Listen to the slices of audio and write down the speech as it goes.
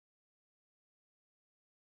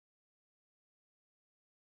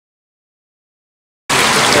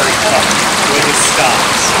where this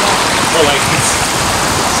starts. Or like it's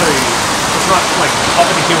not like the top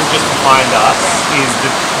of the hill just behind us is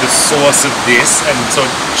the source of this, and so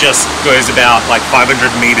it just goes about like 500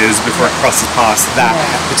 meters before it crosses past that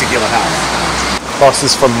particular house.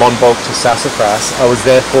 Crosses from Monbulk to Sassafras. I was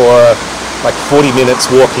there for like 40 minutes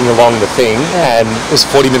walking along the thing, and it was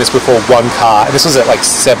 40 minutes before one car, and this was at like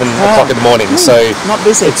 7 o'clock in the morning, so not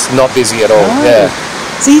busy. It's not busy at all.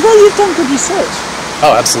 So you've done good research.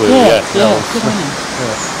 Oh, absolutely. Yeah. Good on you.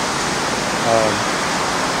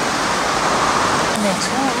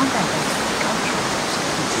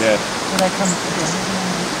 Yeah. Do they come together?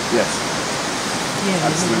 Yes. Yeah,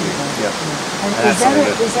 absolutely. Yeah. And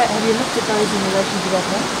have you looked at those in relation to that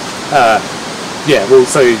one? Yeah, well,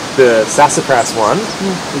 so the Sassafras one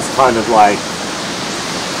is kind of like,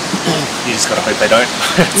 you just gotta hope they don't.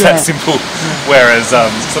 It's that simple. Whereas some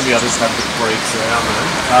of the others have the breaks around them.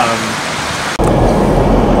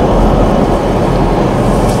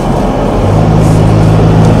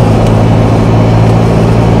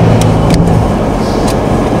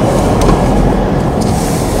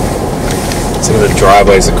 Some of the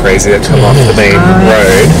driveways are crazy that come off the main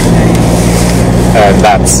road, and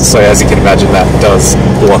that's, so as you can imagine, that does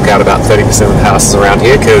block out about 30% of the houses around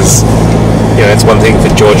here, because it's one thing for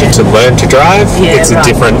Georgia to learn to drive. It's a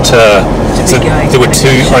different so there were 2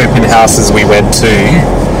 open houses we went to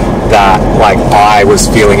that like I was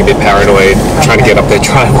feeling a bit paranoid trying to get up their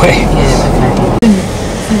driveway.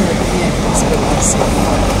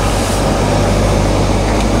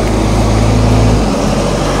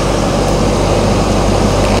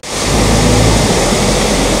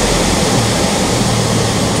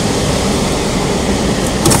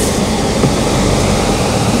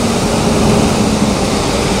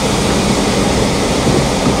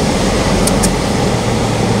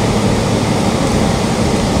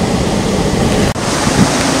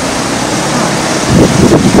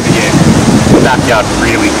 Backyard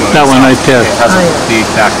really good. That one right there. It has a big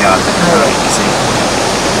backyard. You see.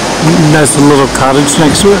 And that's a little cottage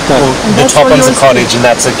next to it? The top one's a cottage and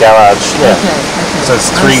that's a garage. Yeah. Okay. So it's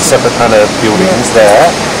 3 separate kind of buildings there.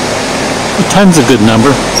 10's a good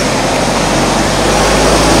number.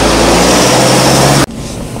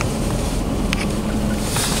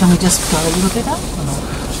 Can we just go a little bit up?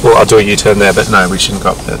 Well, I'll do a U-turn there, but no, we shouldn't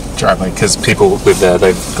go up the driveway because people live there.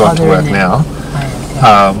 They've gone to work now.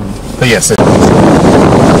 But yes. You're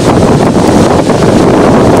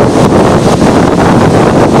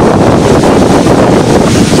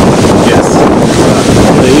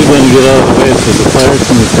going to get out of the way because the fire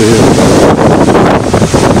coming through here.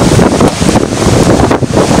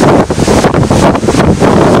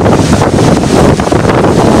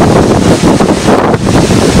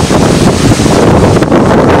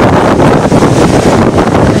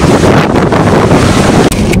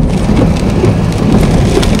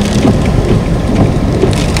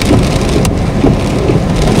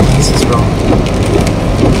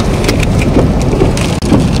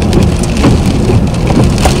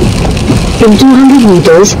 In 200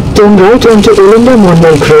 meters, turn right onto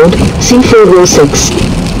Monbulk Road, C406.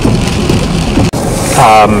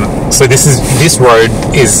 So this road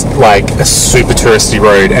is like a super touristy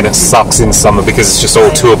road, and it sucks in summer because it's just all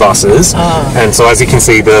tour buses. And so as you can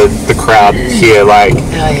see, the crowd here, like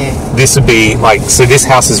this would be like, so this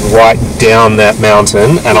house is right down that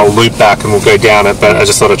mountain, and I'll loop back and we'll go down it, but I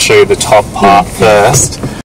just thought I'd show you the top part first.